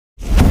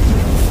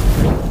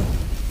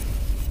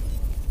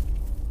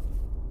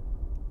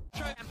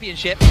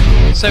Championship.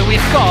 So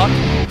we've got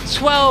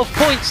 12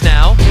 points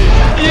now.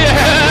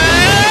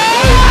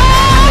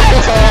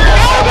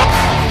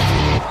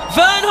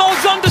 Vern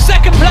holds on to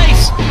second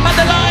place at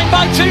the line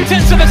by 0.2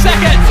 of a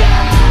second.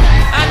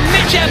 And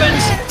Mitch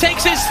Evans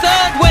takes his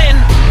third win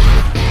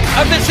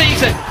of the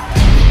season.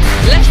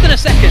 Less than a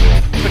second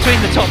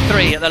between the top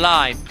three at the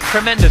line.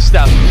 Tremendous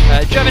stuff.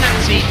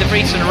 Giovinazzi, De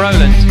Vries and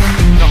Roland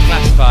not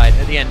classified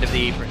at the end of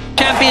the evening.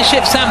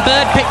 Championship, Sam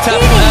Bird picked up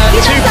 2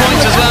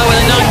 points as well with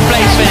a 9th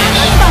place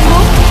finish.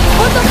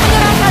 But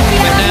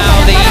now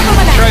the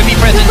trophy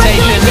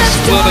presentations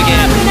will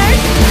begin.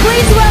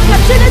 Please welcome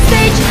to the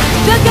stage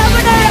the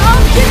Governor of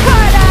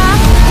Jakarta,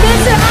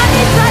 Mr.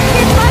 Anis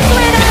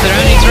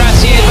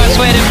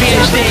Baswedan,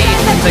 PhD,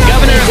 the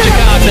Governor of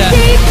Jakarta,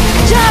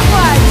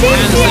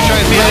 hands the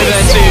trophy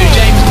over to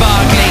James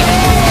Barkley,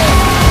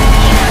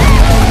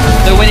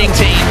 the winning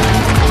team.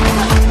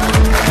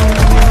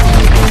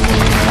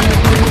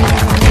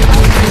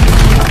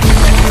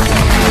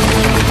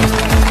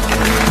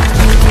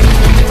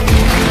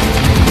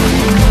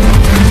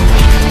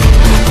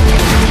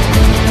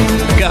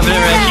 The Governor,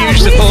 a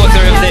huge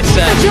supporter of this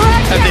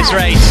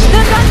race.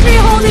 The country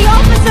holding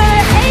officer,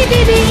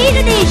 ABB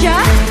Indonesia,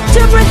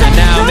 to present and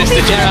now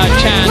Mr. Gerard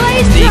Chan,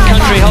 the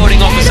country holding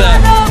officer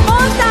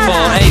for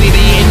ABB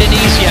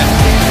Indonesia,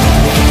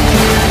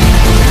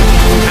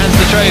 hands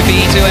the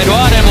trophy to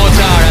Eduardo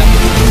Mortara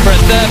for a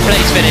 3rd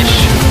place finish.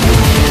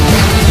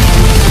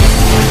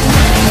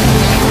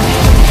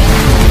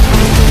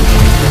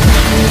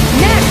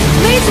 Next,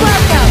 please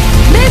welcome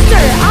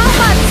Mr.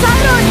 Ahmad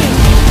Saroni,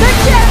 the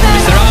chairman.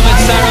 Mr. Ahmad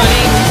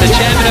Saroni, the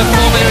chairman of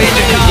Formula E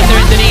Jakarta,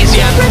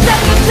 Indonesia, hands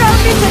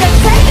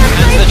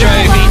the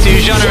trophy to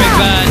Jean-Eric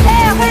Vern,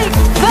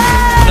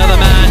 another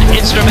man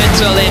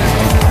instrumental in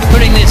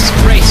putting this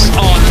race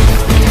on.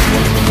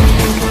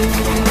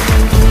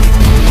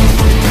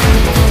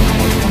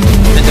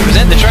 And to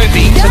present the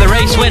trophy to the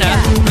race winner,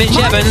 Mitch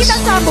Evans,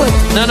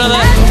 none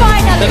other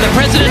than the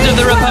President of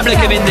the Republic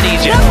of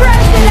Indonesia.